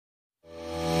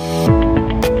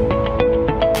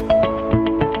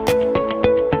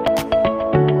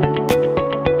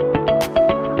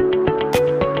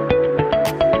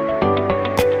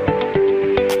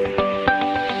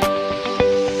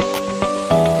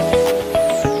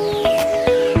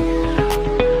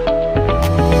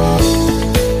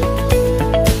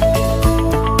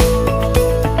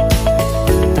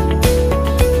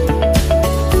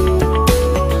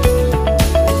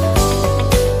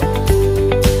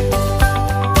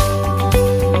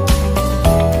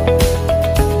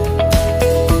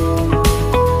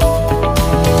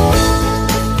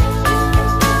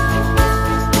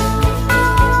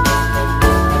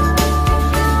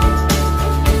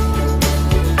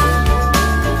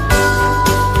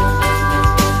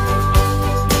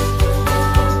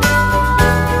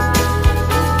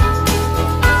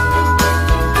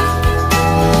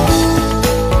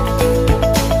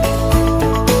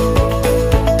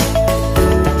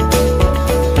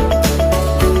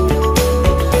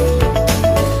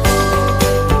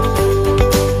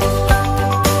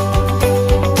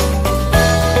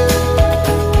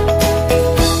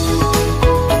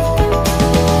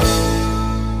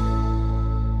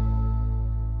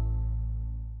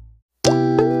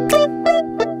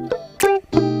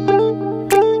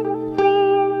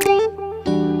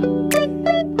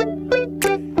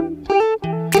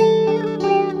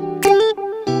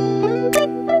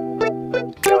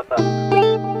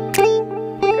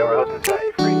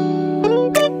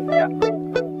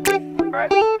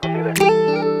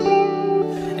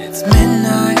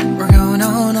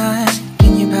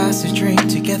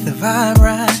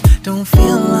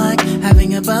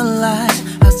a Bud Light,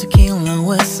 a tequila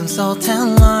with some salt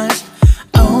and lime.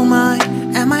 Oh my,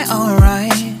 am I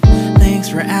alright? Thanks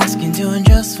for asking, doing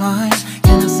just fine.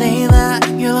 Can I say that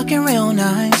you're looking real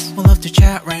nice? We'll have to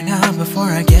chat right now before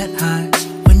I get high.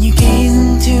 When you gaze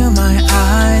into my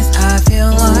eyes, I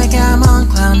feel like I'm on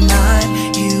cloud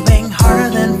nine. You bang harder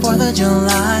than 4th of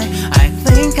July. I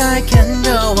think I can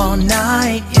go all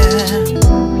night,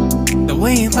 yeah. The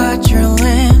way you bite your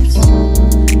lips,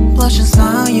 blush and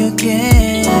smile you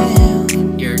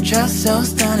give, you're just so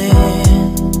stunning.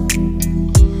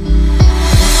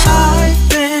 I've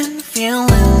been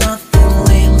feeling nothing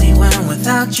lately when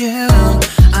without you.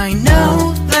 I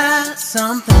know that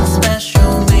something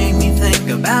special made me think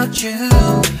about you.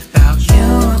 About you,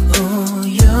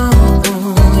 you,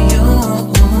 you.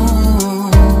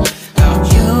 About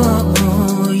you,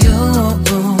 you,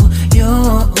 you.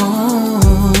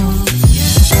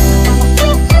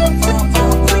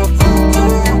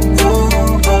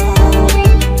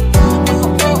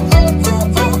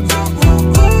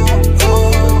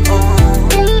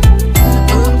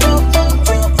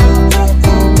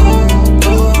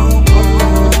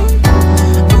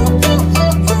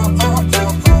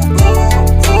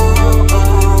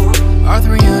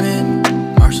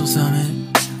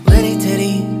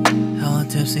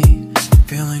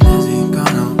 Feeling dizzy,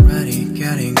 gone already,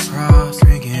 getting cross.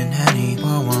 Drinking Henny,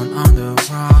 pour one on the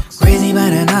rocks. Crazy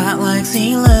but not like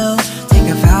CeeLo. Take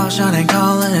a foul shot and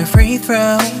call it a free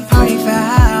throw. Party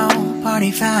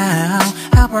foul,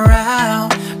 help her out,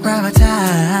 grab a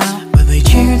towel. But they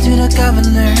cheered to the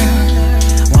governor,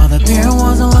 while the beer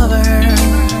was a lover.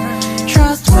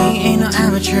 Trust we ain't no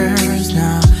amateurs,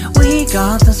 now we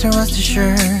got this, so rest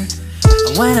assured.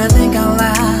 When I think out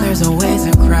loud, there's always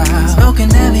a crowd. Smoking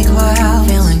heavy cloud,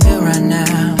 feeling good right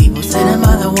now. People sitting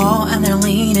by the wall and they're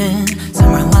leaning.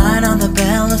 Some are lying on the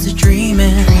bed, lucid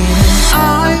dreaming.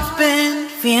 I've been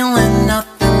feeling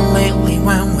nothing lately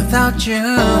when without you.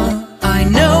 I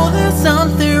know that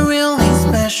something really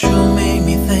special made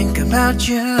me think about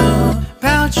you.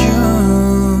 About you,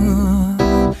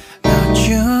 about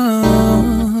you.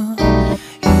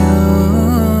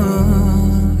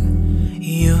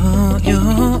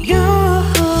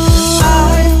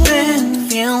 I've been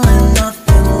feeling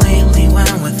nothing lately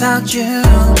when without you.